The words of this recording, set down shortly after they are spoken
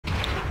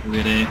Look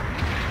at it.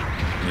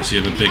 Unless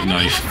you have a big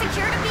knife.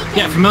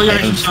 Yeah,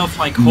 familiarize yourself,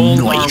 like, hold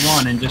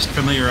R1 and just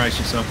familiarize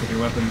yourself with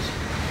your weapons.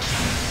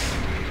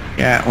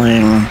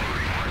 Gatling.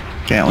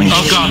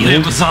 Oh god,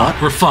 man, what's up?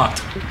 We're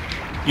fucked.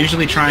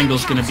 Usually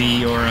triangle's gonna be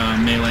your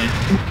melee.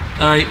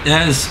 Alright,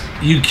 as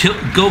you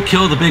go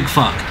kill the big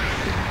fuck.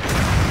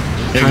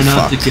 Try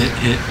not to get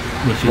hit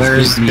with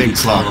his big meaty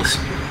claws.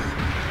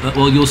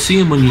 Well, you'll see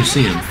him when you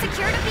see him.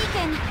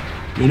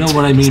 You know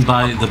what I mean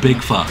by the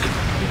big fuck.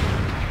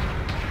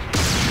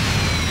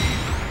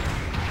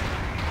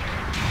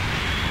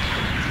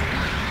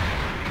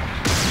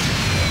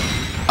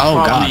 Oh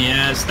god.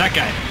 Yes, that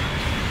guy.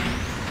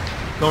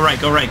 Go right,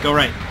 go right, go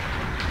right.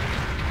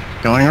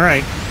 Going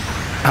right.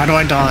 How do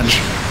I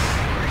dodge?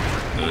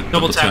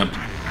 Double tap.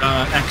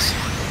 X.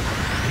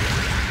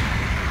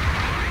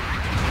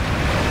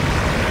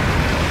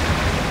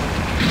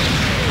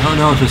 I don't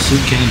know if his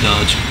suit can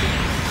dodge.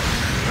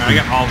 Alright, I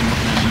got all of them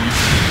looking at me.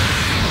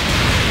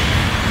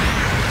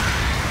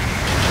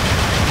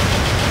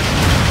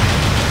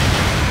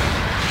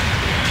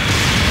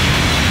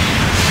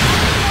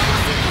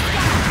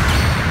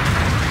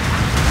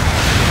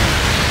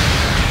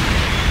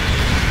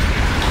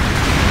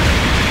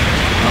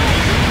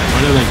 Why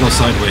did I go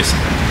sideways?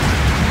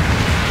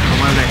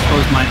 Why did I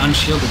close my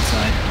unshielded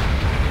side?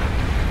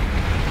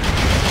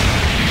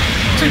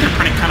 Looks like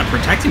they're kind of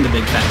protecting the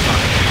big fat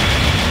fuck.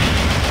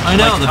 I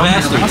know, the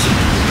bastards.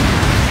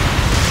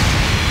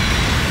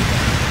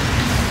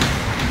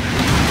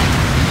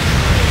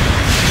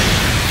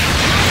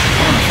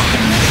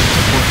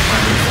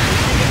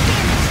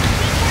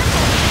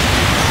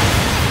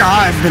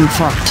 I've been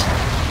fucked.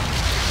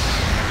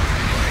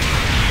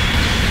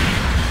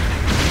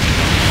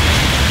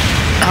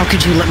 How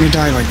could you let me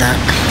die like that?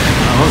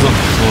 I was on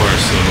the floor,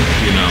 so,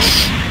 you know.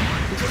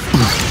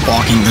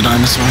 Walking the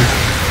dinosaur.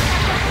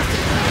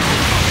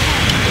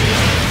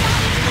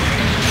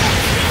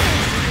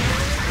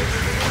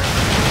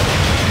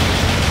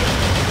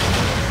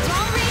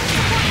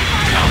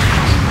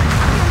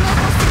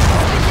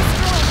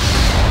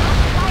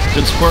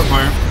 Good support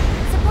fire.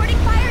 Supporting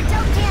fire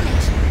dealt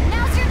damage.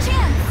 Now's your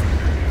chance.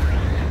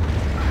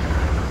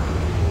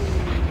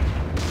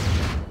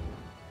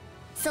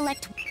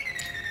 Select.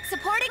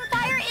 Supporting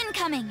fire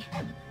incoming.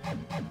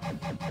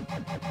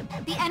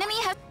 The enemy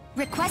has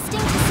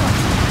requesting to sort.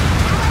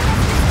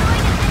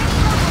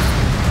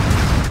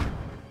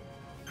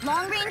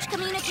 Long range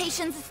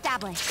communications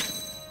established.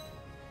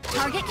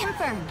 Target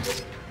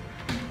confirmed.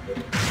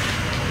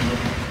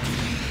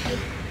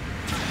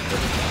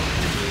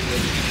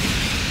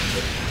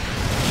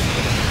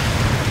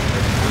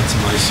 That's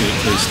my suit.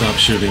 Please stop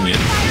shooting it.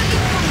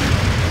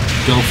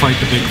 Go fight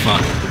the big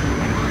fuck.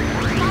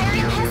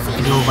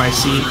 Go by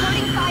sea.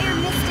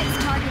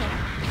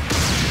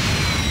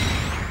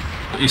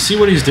 You see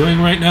what he's doing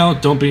right now?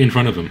 Don't be in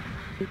front of him.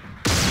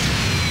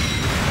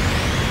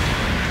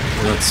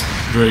 Well, that's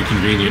very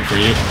convenient for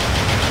you.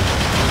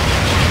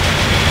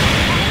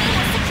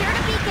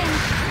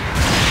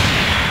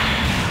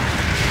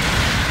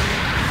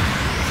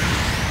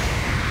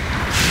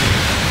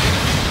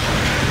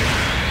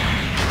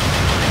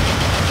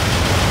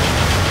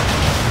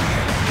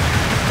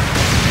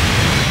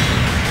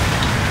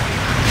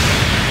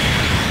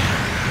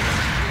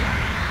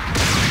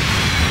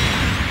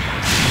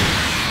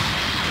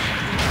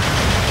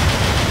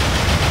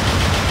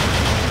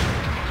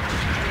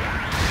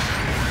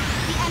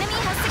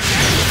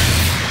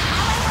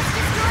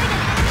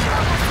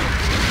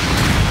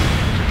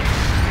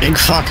 Big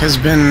fuck has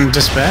been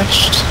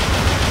dispatched.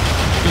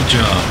 Good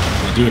job.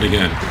 I'll do it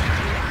again.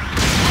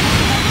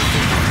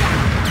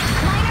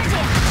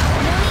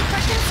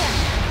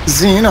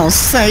 Xeno,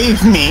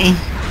 save me.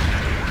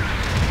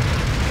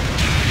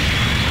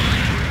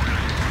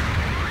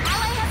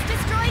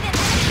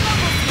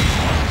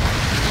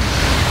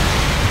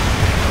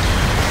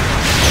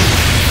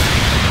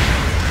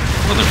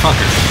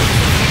 Motherfucker.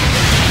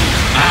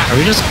 Are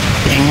we just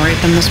gang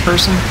raping this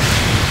person?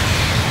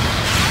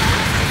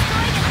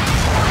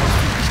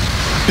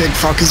 Big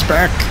fuck is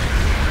back.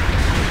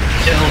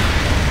 Kill.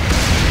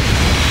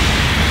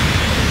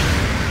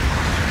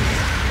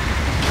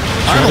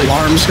 Are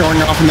alarms going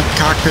off in the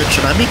cockpit?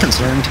 Should I be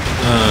concerned?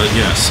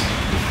 Yes.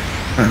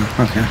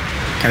 Oh, okay.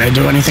 Can I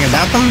do anything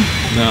about them?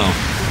 No.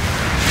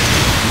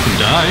 You can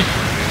die.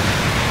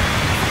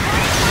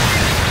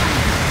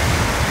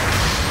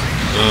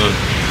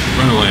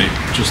 Run away.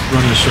 Just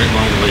run in a straight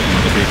line away from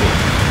other people.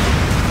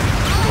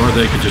 Or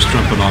they could just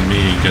jump it on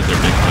me and get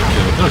their big butt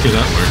killed. Okay,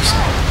 that works.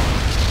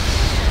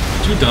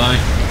 Did you die?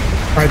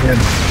 I did.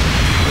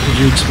 How did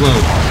you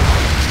explode?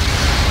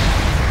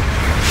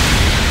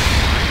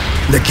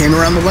 They came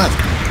around the left.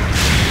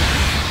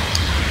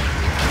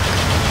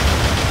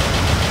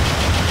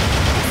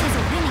 This is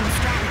a winning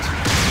strategy.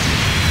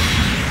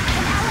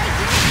 An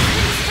allied unit has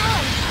been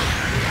destroyed.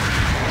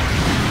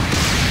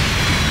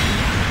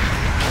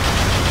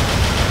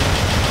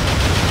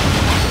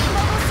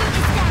 Mobile suit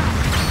is down.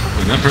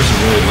 And that person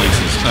really likes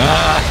his...